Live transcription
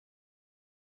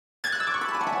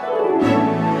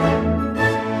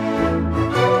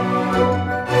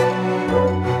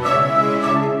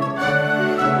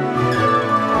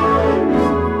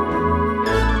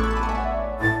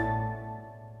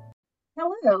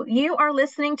Hello, you are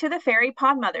listening to the Fairy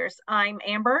Pod Mothers. I'm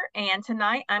Amber, and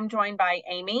tonight I'm joined by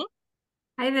Amy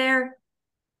Hi there.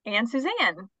 and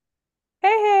Suzanne. Hey,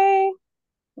 hey.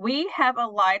 We have a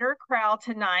lighter crowd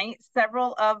tonight.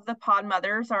 Several of the Pod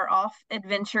Mothers are off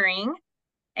adventuring,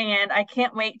 and I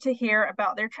can't wait to hear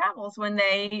about their travels when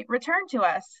they return to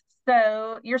us.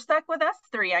 So you're stuck with us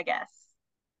three, I guess.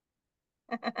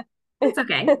 It's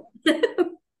okay.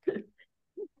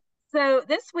 So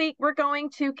this week we're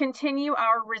going to continue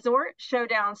our Resort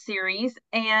Showdown series,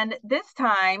 and this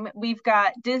time we've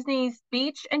got Disney's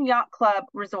Beach and Yacht Club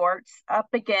resorts up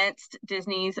against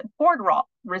Disney's Boardwalk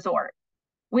Resort.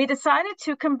 We decided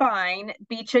to combine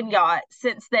beach and yacht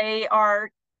since they are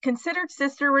considered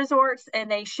sister resorts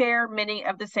and they share many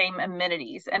of the same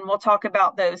amenities, and we'll talk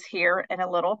about those here in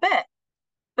a little bit.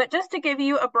 But just to give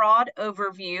you a broad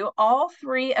overview, all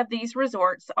three of these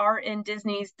resorts are in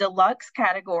Disney's deluxe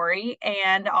category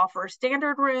and offer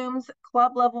standard rooms,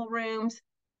 club level rooms,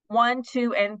 1,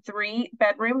 2, and 3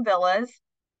 bedroom villas,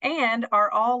 and are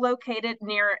all located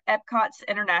near Epcot's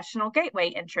International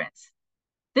Gateway entrance.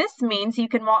 This means you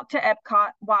can walk to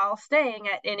Epcot while staying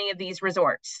at any of these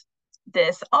resorts.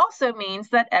 This also means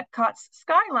that Epcot's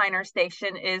Skyliner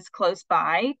station is close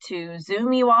by to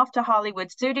zoom you off to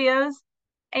Hollywood Studios,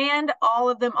 and all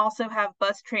of them also have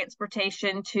bus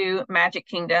transportation to Magic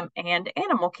Kingdom and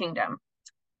Animal Kingdom.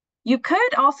 You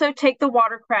could also take the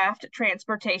watercraft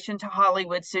transportation to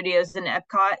Hollywood Studios and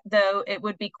Epcot, though it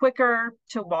would be quicker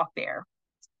to walk there.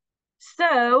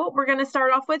 So we're going to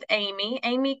start off with Amy.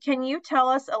 Amy, can you tell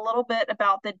us a little bit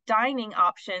about the dining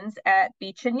options at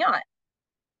Beach and Yacht?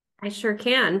 I sure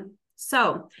can.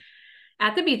 So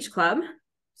at the Beach Club,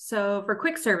 so for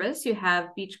quick service, you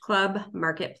have Beach Club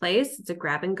Marketplace. It's a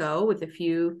grab and go with a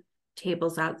few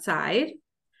tables outside.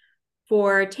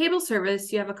 For table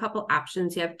service, you have a couple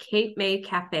options. You have Cape May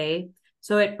Cafe.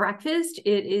 So at breakfast,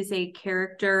 it is a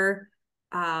character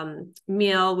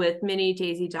meal with Minnie,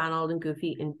 Daisy, Donald, and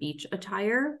Goofy in beach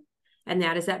attire. And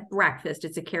that is at breakfast.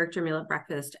 It's a character meal at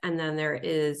breakfast. And then there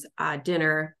is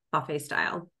dinner buffet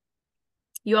style.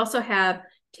 You also have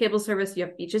table service. You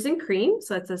have Beaches and Cream.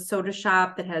 So it's a soda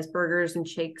shop that has burgers and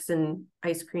shakes and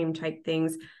ice cream type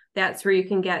things. That's where you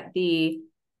can get the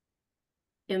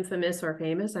infamous or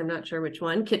famous, I'm not sure which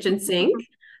one, kitchen sink.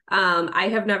 I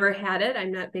have never had it.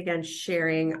 I'm not big on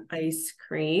sharing ice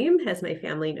cream, as my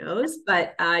family knows,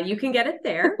 but you can get it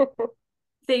there.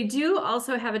 They do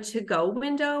also have a to-go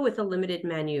window with a limited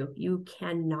menu. You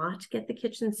cannot get the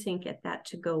kitchen sink at that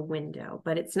to-go window,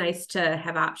 but it's nice to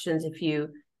have options. If you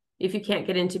can't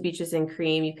get into Beaches and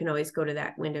Cream, you can always go to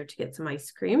that window to get some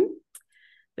ice cream.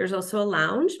 There's also a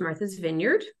lounge, Martha's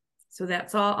Vineyard. So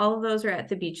that's all of those are at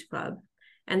the Beach Club.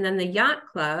 And then the Yacht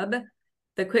Club,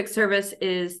 the quick service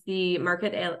is the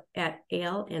market at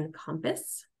Ale and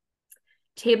Compass.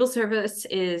 Table service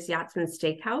is Yachtsman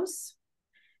Steakhouse.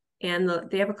 And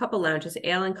they have a couple lounges,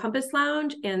 Ale and Compass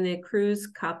Lounge and the Cruise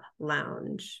Cup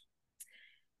Lounge.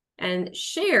 And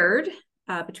shared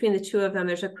between the two of them,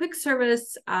 there's a quick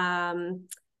service.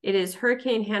 It is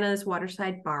Hurricane Hannah's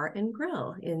Waterside Bar and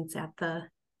Grill. It's at the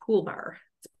pool bar.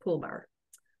 It's a pool bar.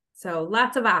 So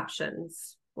lots of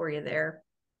options for you there.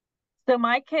 So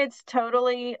my kids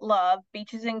totally love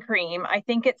Beaches and Cream. I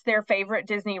think it's their favorite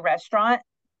Disney restaurant.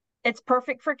 It's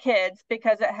perfect for kids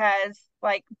because it has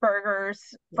like burgers,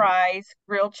 fries,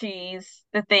 grilled cheese,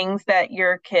 the things that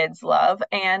your kids love,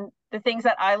 and the things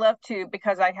that I love too,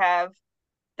 because I have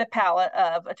the palate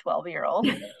of a 12-year-old.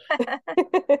 And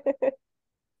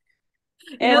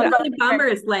the bummer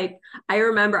is like, I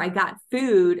remember I got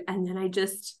food and then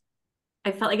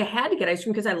I felt like I had to get ice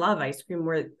cream because I love ice cream.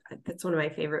 That's one of my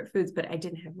favorite foods, but I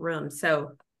didn't have room.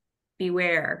 So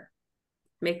beware,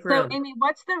 make room. So Amy,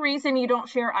 what's the reason you don't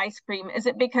share ice cream? Is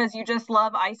it because you just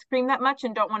love ice cream that much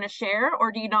and don't want to share,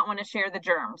 or do you not want to share the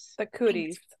germs? The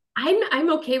cooties. I'm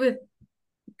okay with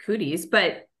cooties,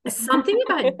 but something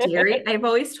about dairy. I've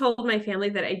always told my family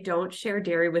that I don't share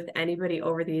dairy with anybody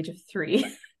over the age of 3.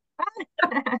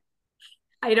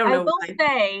 I don't know. I will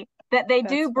say that they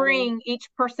do bring funny. each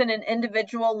person an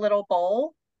individual little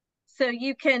bowl, so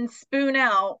you can spoon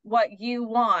out what you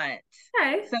want.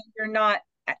 Okay. So you're not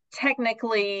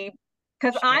technically,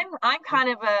 because I'm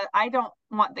kind of I don't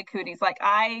want the cooties. Like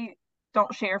I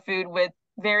don't share food with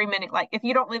very many. Like if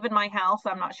you don't live in my house,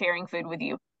 I'm not sharing food with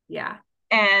you. Yeah.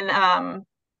 And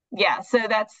yeah, so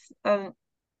that's a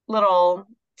little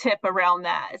tip around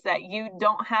that, is that you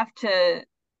don't have to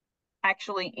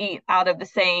actually eat out of the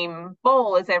same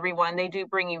bowl as everyone. They do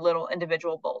bring you little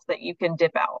individual bowls that you can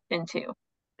dip out into.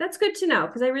 That's good to know,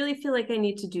 because I really feel like I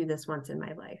need to do this once in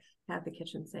my life, have the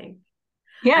kitchen sink.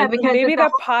 Yeah, because maybe the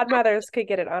pod mothers could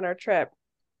get it on our trip.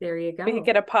 There you go. We could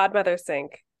get a Podmother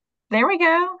sink There we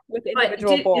go. with But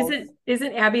individual bowls.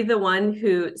 isn't Abby the one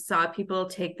who saw people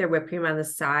take their whipped cream on the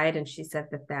side, and she said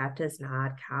that does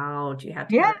not count. You have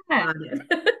to Yeah. put it on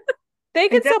it. They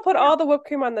could It still put does all the whipped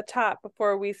cream on the top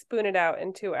before we spoon it out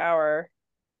into our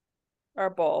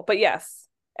bowl. But yes,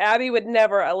 Abby would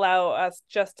never allow us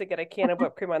just to get a can of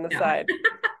whipped cream on the No. side.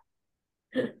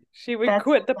 She would That's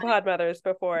quit the funny. Podmothers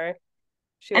before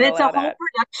she And would it's a allow whole that.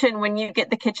 production when you get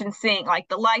the kitchen sink. Like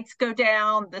the lights go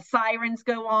down, the sirens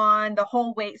go on, the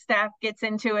whole wait staff gets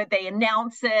into it. They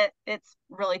announce it. It's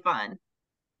really fun.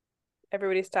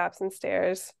 Everybody stops and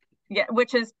stares. Yeah,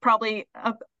 which is probably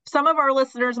some of our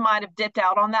listeners might have dipped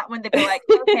out on that one. They'd be like,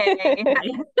 okay,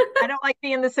 I don't like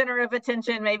being the center of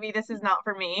attention. Maybe this is not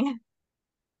for me.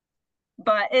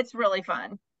 But it's really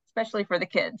fun, especially for the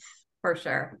kids. For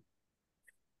sure.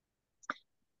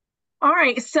 All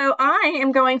right, so I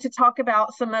am going to talk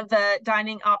about some of the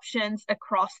dining options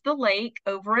across the lake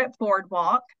over at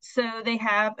Boardwalk. So they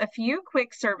have a few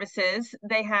quick services.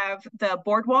 They have the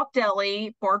Boardwalk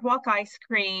Deli, Boardwalk Ice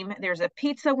Cream. There's a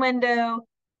pizza window,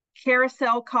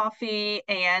 carousel coffee,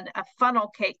 and a funnel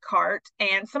cake cart.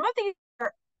 And some of these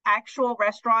are actual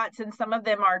restaurants, and some of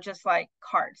them are just like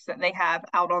carts that they have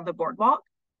out on the boardwalk.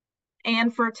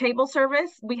 And for table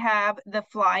service, we have the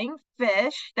Flying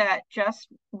Fish that just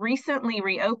recently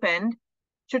reopened,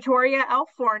 Trattoria Al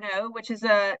Forno, which is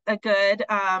a good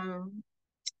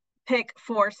pick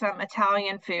for some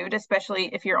Italian food, especially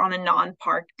if you're on a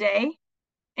non-park day,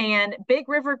 and Big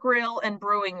River Grill and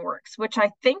Brewing Works, which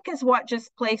I think is what just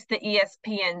placed the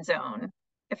ESPN zone,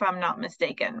 if I'm not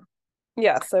mistaken.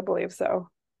 Yes, I believe so.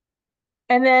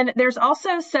 And then there's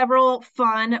also several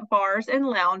fun bars and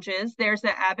lounges. There's the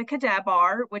Abacadabra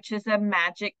Bar, which is a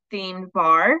magic themed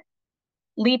bar.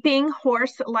 Leaping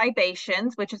Horse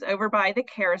Libations, which is over by the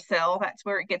carousel. That's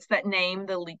where it gets that name,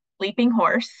 the Leaping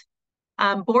Horse.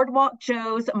 Boardwalk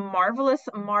Joe's Marvelous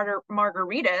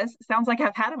Margaritas. Sounds like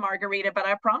I've had a margarita, but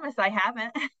I promise I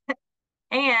haven't.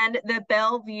 And the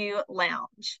Bellevue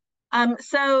Lounge.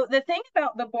 So the thing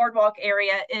about the Boardwalk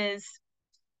area is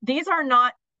these are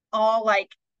not all like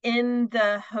in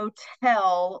the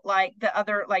hotel like the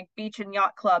other like beach and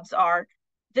yacht clubs are.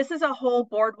 This is a whole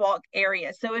boardwalk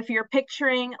area. So if you're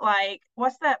picturing like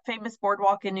what's that famous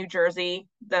boardwalk in New Jersey?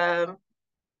 The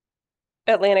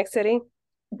Atlantic City,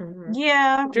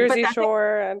 yeah, Jersey but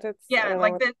Shore, and it's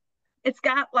like it's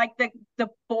got like the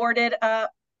boarded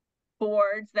up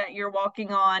boards that you're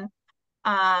walking on.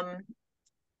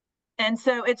 And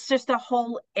so it's just a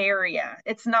whole area.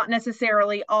 It's not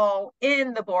necessarily all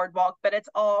in the boardwalk, but it's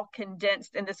all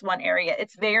condensed in this one area.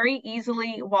 It's very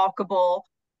easily walkable,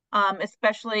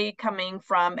 especially coming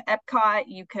from Epcot.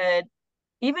 You could,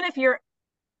 even if you're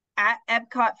at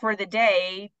Epcot for the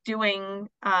day doing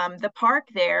the park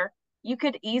there, you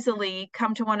could easily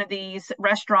come to one of these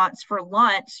restaurants for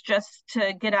lunch just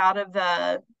to get out of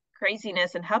the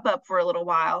craziness and hubbub for a little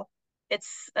while.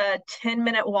 It's a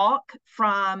 10-minute walk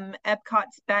from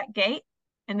Epcot's back gate.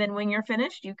 And then when you're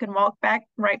finished, you can walk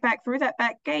right back through that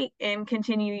back gate and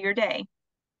continue your day.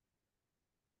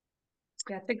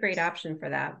 That's a great option for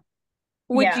that.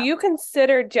 Would you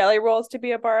consider Jelly Rolls to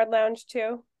be a bar and lounge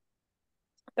too?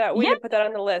 That we didn't put that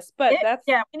on the list, but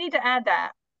we need to add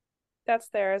that. That's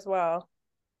there as well.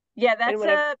 Yeah, that's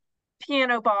a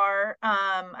piano bar.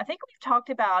 I think we've talked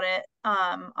about it.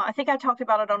 I think I talked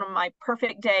about it on my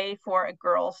perfect day for a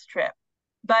girls trip.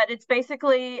 But it's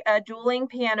basically a dueling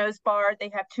pianos bar. They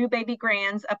have two baby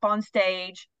grands up on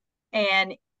stage,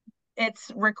 and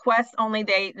it's request only.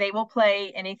 They will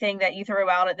play anything that you throw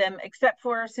out at them, except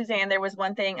for Suzanne. There was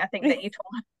one thing I think that you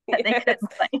told them that they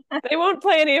couldn't play. They won't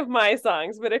play any of my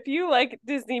songs, but if you like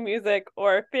Disney music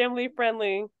or family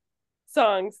friendly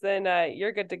songs, then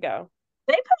you're good to go.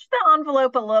 They push the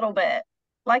envelope a little bit.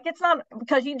 Like it's not,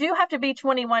 because you do have to be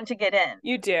 21 to get in.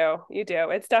 You do.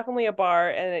 It's definitely a bar,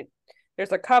 and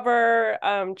there's a cover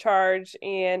charge,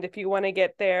 and if you want to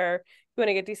get there, you want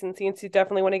to get decent seats, you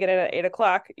definitely want to get in at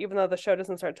 8:00, even though the show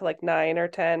doesn't start till like 9 or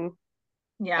 10.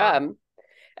 Yeah.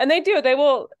 And they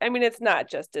will, I mean, it's not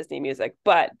just Disney music,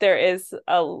 but there is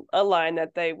a line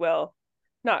that they will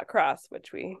not cross,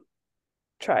 which we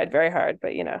tried very hard,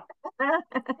 but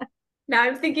Now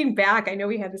I'm thinking back. I know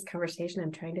we had this conversation.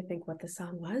 I'm trying to think what the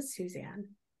song was, Suzanne.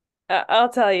 I'll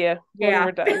tell you when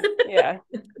we're done. Yeah.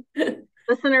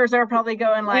 Listeners are probably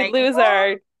going like, we'd lose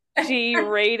our G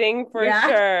rating for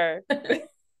sure.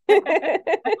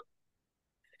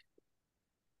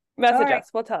 Message us.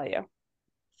 We'll tell you.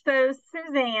 So,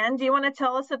 Suzanne, do you want to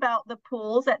tell us about the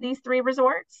pools at these 3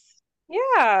 resorts?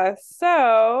 Yeah.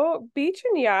 So, Beach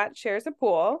and Yacht shares a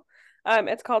pool.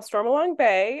 It's called Stormalong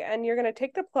Bay, and you're going to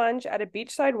take the plunge at a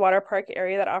beachside water park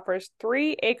area that offers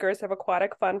 3 acres of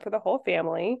aquatic fun for the whole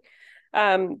family.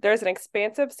 There's an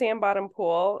expansive sand bottom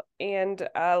pool and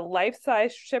a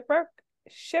life-size shipwreck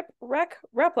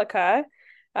replica,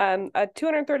 a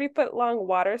 230-foot long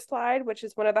water slide, which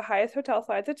is one of the highest hotel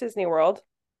slides at Disney World.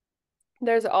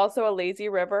 There's also a lazy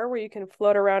river where you can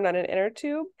float around on an inner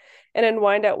tube and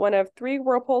unwind at one of 3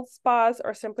 whirlpool spas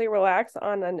or simply relax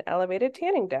on an elevated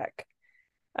tanning deck.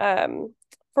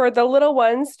 For the little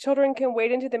ones, children can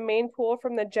wade into the main pool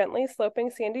from the gently sloping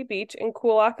sandy beach and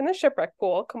cool off in the shipwreck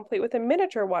pool, complete with a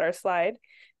miniature water slide.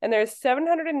 And there's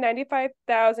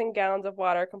 795,000 gallons of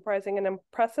water, comprising an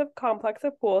impressive complex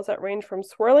of pools that range from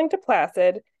swirling to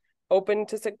placid, open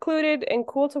to secluded, and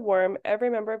cool to warm. Every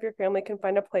member of your family can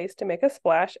find a place to make a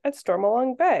splash at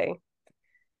Stormalong Bay.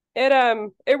 It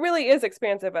really is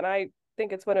expansive, and I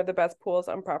think it's one of the best pools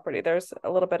on property. There's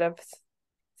a little bit of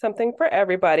something for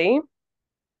everybody.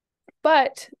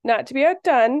 But not to be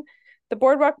outdone, the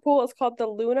Boardwalk pool is called the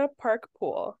Luna Park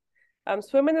Pool.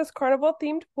 Swim in this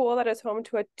carnival-themed pool that is home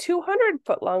to a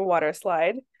 200-foot-long water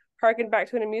slide. Harken back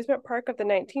to an amusement park of the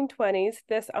 1920s,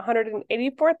 this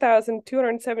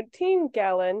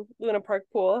 184,217-gallon Luna Park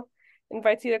pool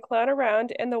invites you to clown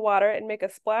around in the water and make a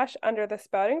splash under the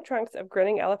spouting trunks of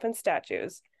grinning elephant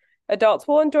statues. Adults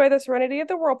will enjoy the serenity of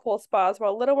the whirlpool spas,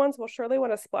 while little ones will surely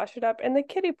want to splash it up in the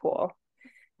kiddie pool.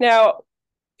 Now,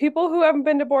 people who haven't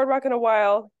been to Boardwalk in a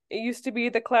while, it used to be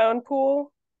the clown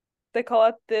pool. They call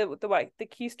it the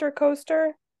Keister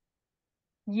coaster.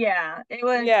 Yeah, it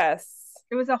was. Yes.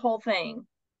 It was a whole thing.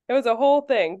 It was a whole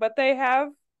thing, but they have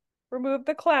removed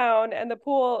the clown, and the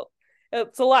pool,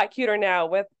 it's a lot cuter now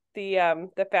with the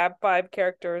Fab Five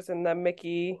characters and the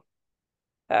Mickey,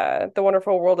 the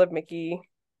Wonderful World of Mickey,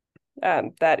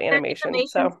 that animation.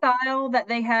 Style that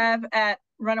they have at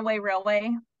Runaway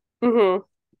Railway. Mm-hmm.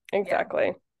 Exactly.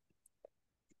 Yeah.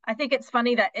 I think it's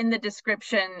funny that in the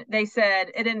description they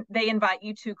said they invite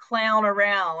you to clown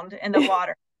around in the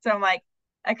water. So I'm like,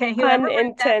 okay, whoever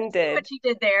wrote that, see what you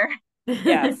did there.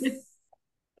 Yes.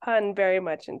 Pun very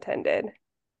much intended.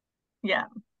 Yeah.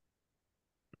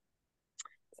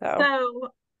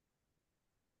 So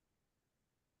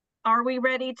are we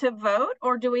ready to vote,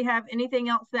 or do we have anything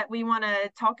else that we want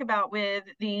to talk about with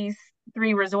these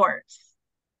 3 resorts?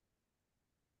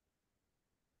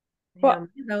 Well,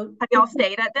 have y'all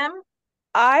stayed at them?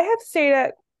 I have stayed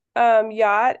at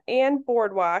Yacht and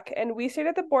Boardwalk, and we stayed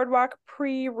at the Boardwalk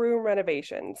pre-room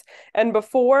renovations. And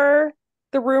before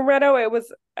the room reno, it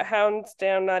was hands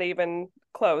down not even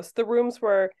close. The rooms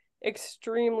were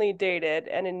extremely dated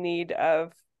and in need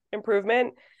of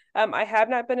improvement. I have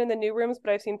not been in the new rooms,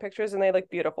 but I've seen pictures and they look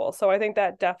beautiful. So I think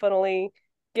that definitely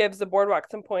gives the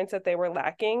Boardwalk some points that they were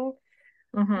lacking.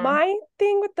 Mm-hmm. My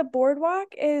thing with the Boardwalk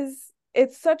is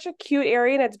it's such a cute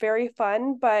area and it's very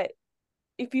fun, but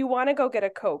if you want to go get a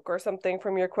Coke or something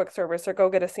from your quick service or go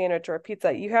get a sandwich or a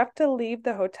pizza, you have to leave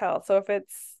the hotel. So if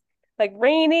it's like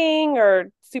raining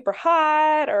or super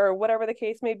hot or whatever the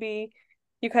case may be,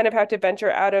 you kind of have to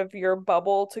venture out of your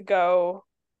bubble to go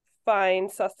find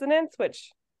sustenance,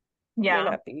 which may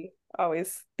not be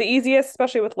always the easiest,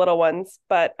 especially with little ones.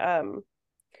 But I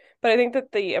think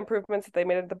that the improvements that they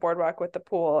made at the Boardwalk with the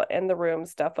pool and the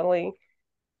rooms definitely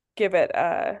give it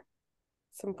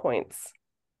some points.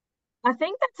 I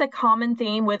think that's a common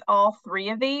theme with all 3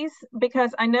 of these,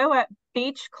 because I know at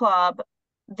Beach Club,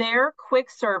 their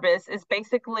quick service is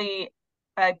basically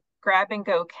a grab and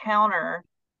go counter,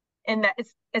 and that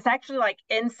it's actually like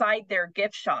inside their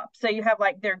gift shop. So you have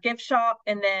like their gift shop,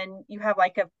 and then you have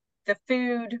like the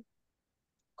food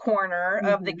corner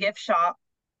of the gift shop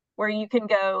where you can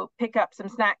go pick up some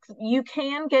snacks. You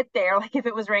can get there, like if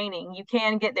it was raining, you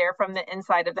can get there from the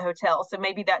inside of the hotel. So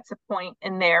maybe that's a point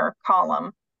in their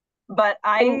column. But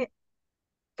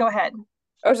go ahead.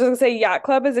 I was just gonna say Yacht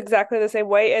Club is exactly the same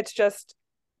way. It's just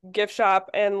gift shop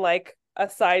and like a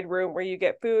side room where you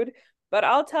get food. But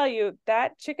I'll tell you,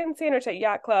 that chicken sandwich at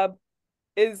Yacht Club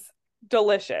is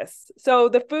delicious. So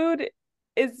the food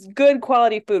is good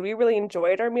quality food. We really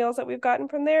enjoyed our meals that we've gotten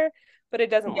from there, but it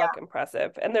doesn't look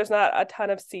impressive. And there's not a ton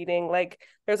of seating. Like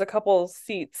there's a couple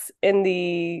seats in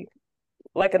the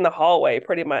hallway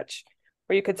pretty much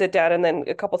where you could sit down, and then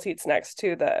a couple seats next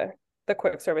to the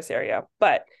quick service area.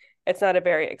 But it's not a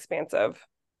very expansive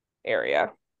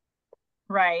area.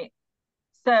 Right.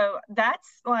 So that's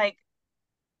like,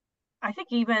 I think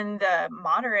even the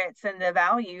moderates and the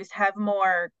values have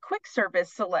more quick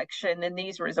service selection than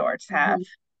these resorts have.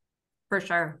 For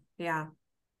sure. Yeah.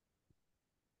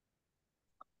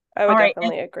 I would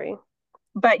definitely agree.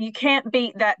 But you can't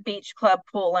beat that beach club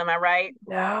pool, am I right?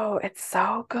 No, it's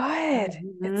so good.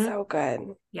 It's Mhm. so good.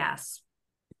 Yes.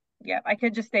 Yeah, I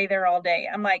could just stay there all day.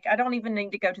 I'm like, I don't even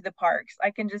need to go to the parks.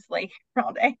 I can just lay here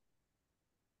all day.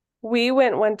 We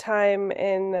went one time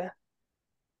in,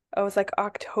 it was like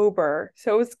October.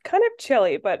 So it was kind of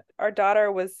chilly, but our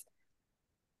daughter was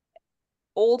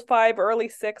old 5, early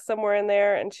 6, somewhere in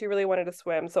there, and she really wanted to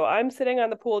swim. So I'm sitting on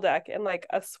the pool deck in like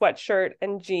a sweatshirt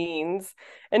and jeans,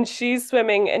 and she's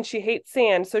swimming and she hates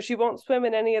sand. So she won't swim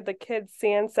in any of the kids'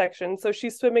 sand sections. So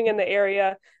she's swimming in the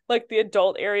area, like the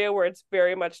adult area where it's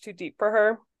very much too deep for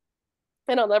her.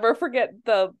 And I'll never forget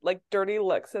the like dirty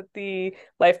looks that the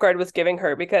lifeguard was giving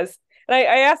her because and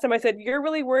I asked him, I said, "You're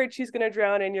really worried she's gonna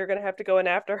drown and you're gonna have to go in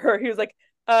after her." He was like,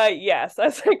 yes. I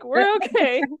was like, "We're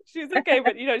okay. She's okay."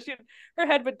 But she her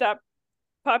head would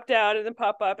pop down and then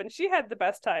pop up, and she had the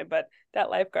best time. But that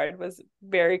lifeguard was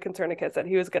very concerned because that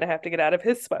he was gonna have to get out of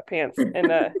his sweatpants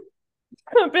and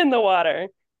jump in the water.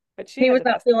 But she He had was the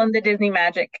not best time. feeling the Disney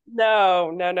magic. No,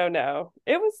 no, no, no.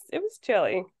 It was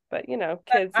chilly, but But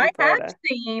kids in I have Florida.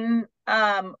 seen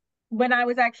when I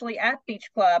was actually at Beach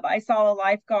Club, I saw a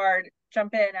lifeguard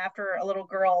jump in after a little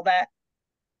girl that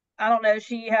I don't know,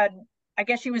 she had I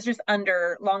guess she was just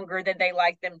under longer than they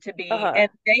like them to be. Uh-huh. And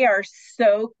they are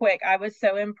so quick. I was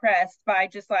so impressed by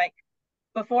just like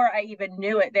before I even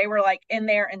knew it, they were like in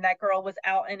there and that girl was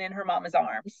out and in her mama's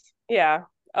arms. Yeah.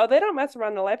 Oh, they don't mess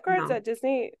around. The lifeguards No. at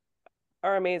Disney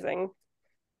are amazing.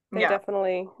 They Yeah.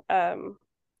 definitely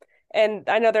and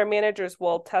I know their managers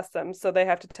will test them, so they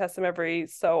have to test them every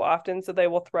so often. So they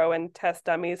will throw in test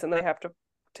dummies and they have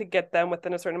to get them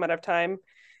within a certain amount of time.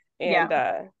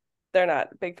 Yeah. And they're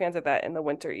not big fans of that in the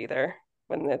winter either.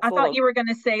 When it's I a thought little you were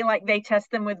gonna say like they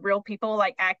test them with real people,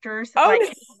 like actors, like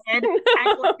Oh and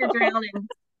act like you're no. drowning.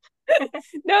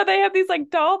 No, they have these like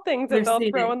doll things that I've they'll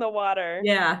seen throw it. in the water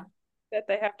Yeah. that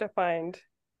they have to find.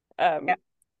 Yeah.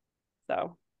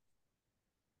 So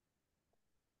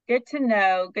Good to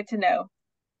know. Good to know.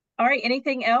 All right.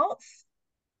 Anything else?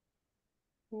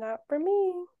 not for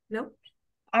me. Nope.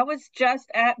 I was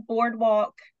just at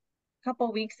Boardwalk a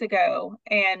couple weeks ago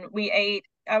and we ate.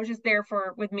 I was just there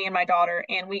for with me and my daughter,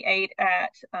 and we ate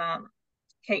at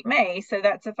Cape May. So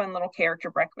that's a fun little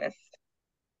character breakfast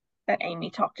that Amy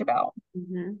talked about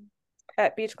Mhm.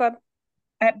 At Beach Club.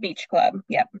 at Beach Club.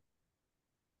 Yep.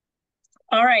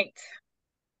 All right.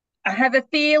 I have a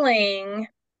feeling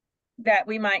that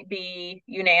we might be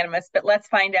unanimous, but let's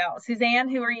find out. Suzanne,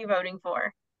 who are you voting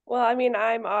for? Well, I mean,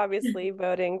 I'm obviously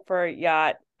voting for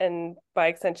Yacht and by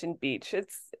extension Beach.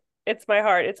 It's my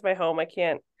heart, it's my home. I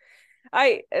can't.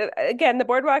 I again, the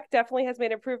Boardwalk definitely has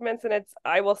made improvements, and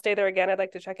I will stay there again. I'd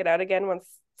like to check it out again once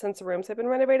since the rooms have been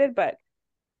renovated. But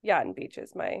Yacht and Beach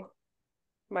is my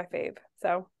fave,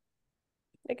 so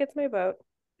it gets my vote.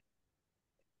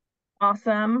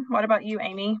 Awesome. What about you,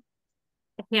 Amy?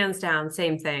 Hands down,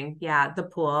 same thing. Yeah, the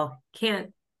pool.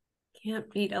 Can't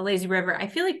beat a lazy river. I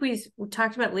feel like we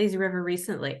talked about lazy river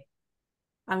recently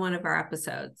on one of our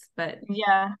episodes, but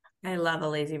Yeah. I love a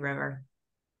lazy river.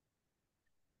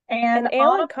 And And Ale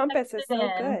Autumn and Compass is texted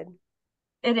so in. good.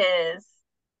 It is.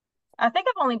 I think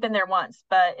I've only been there once,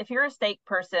 but if you're a steak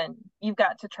person, you've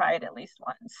got to try it at least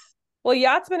once. Well,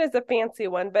 Yachtsman is a fancy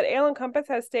one, but Ale and Compass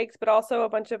has steaks, but also a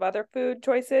bunch of other food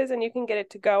choices, and you can get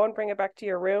it to go and bring it back to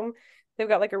your room. They've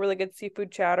got like a really good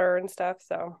seafood chowder and stuff.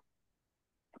 So,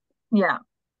 Yeah.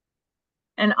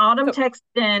 And Autumn so texted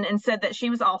in and said that she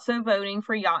was also voting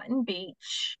for Yacht and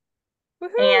Beach.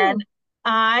 And woohoo!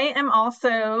 I am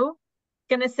also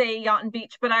going to say Yacht and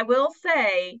Beach, but I will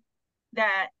say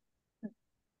that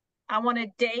I want to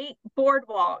date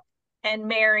Boardwalk and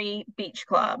marry Beach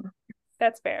Club.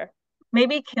 That's fair.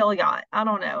 Maybe kill Yacht. I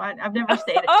don't know. I've never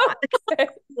stayed at Oh, Yacht. okay.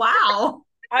 Wow.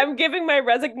 I'm giving my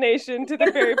resignation to the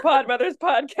Fairy Pod Mothers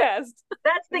podcast.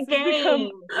 That's the This has become game. Kill,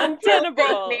 date,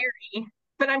 untenable. marry.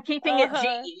 But I'm keeping it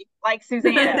Uh-huh. G, like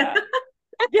Suzanne. Yeah.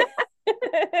 Yeah.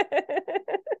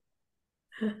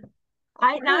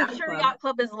 I'm Yacht sure Club. Yacht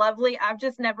Club is lovely. I've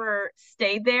just never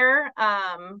stayed there.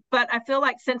 But I feel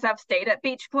like since I've stayed at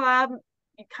Beach Club,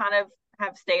 you kind of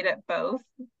have stayed at both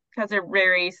because they're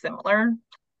very similar.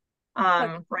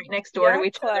 Look, Right next door to Yacht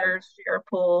each Club other, share a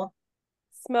pool.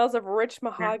 smells of rich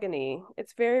mahogany.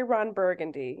 It's very Ron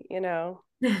Burgundy.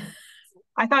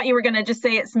 I thought you were going to just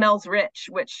say it smells rich,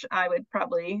 which I would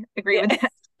probably agree Yeah.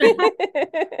 with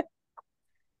that.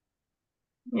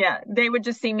 Yeah, they would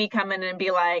just see me coming and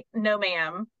be like, "No,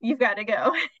 ma'am, you've got to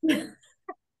go."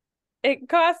 It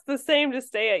costs the same to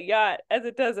stay at Yacht as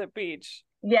it does at Beach.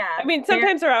 Yeah, I mean, they're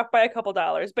sometimes they're off by a couple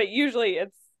dollars, but usually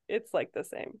it's like the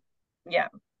same. yeah.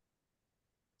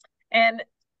 And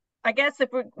I guess if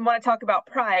we want to talk about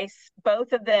price,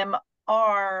 both of them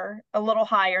are a little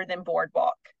higher than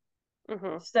Boardwalk.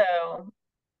 Mm-hmm. So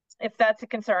if that's a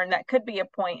concern, that could be a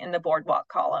point in the Boardwalk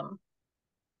column.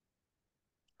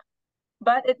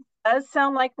 But it does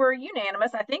sound like we're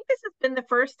unanimous. I think this has been the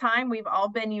first time we've all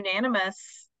been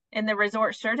unanimous in the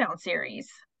Resort Showdown series.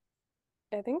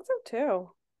 I think so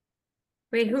too.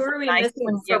 Wait, who are we Nice missing?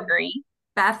 when you So agree.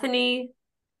 Bethany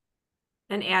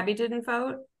and Abby didn't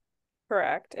vote?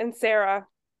 Correct. And Sarah.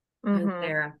 And Mhm.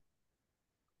 Sarah.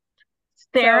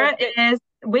 Sarah So is,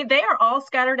 they are all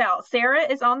scattered out. Sarah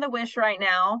is on the Wish right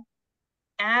now.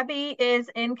 Abby is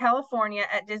in California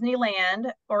at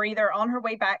Disneyland, or either on her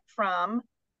way back from,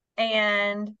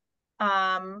 and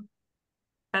Bethany's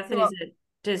at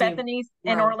Disney Bethany's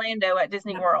in World. Orlando at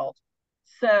Disney Yep. World.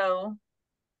 So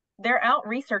they're out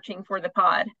researching for the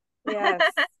pod. yes.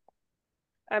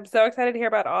 I'm so excited to hear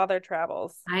about all their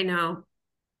travels. I know.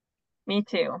 Me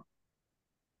too.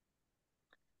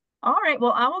 All right,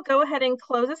 well, I will go ahead and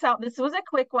close us out. This was a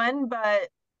quick one, but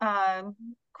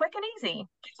quick and easy,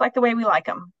 just like the way we like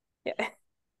them. Yeah.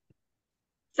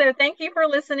 So thank you for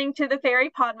listening to the Fairy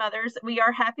Pod Mothers. We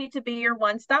are happy to be your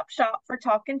one-stop shop for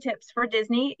talk and tips for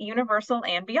Disney, Universal,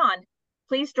 and beyond.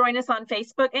 Please join us on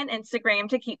Facebook and Instagram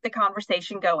to keep the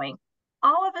conversation going.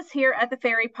 All of us here at the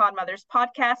Fairy Pod Mothers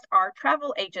podcast are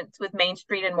travel agents with Main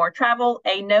Street and More Travel,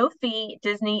 a no-fee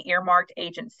Disney earmarked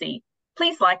agency.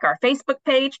 Please like our Facebook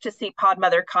page to see Pod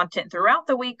Mother content throughout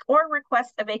the week or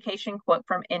request a vacation quote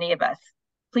from any of us.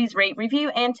 Please rate, review,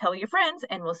 and tell your friends,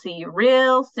 and we'll see you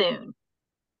real soon.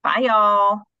 Bye,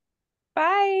 y'all.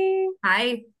 Bye.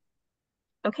 Hi.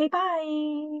 Okay,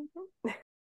 bye.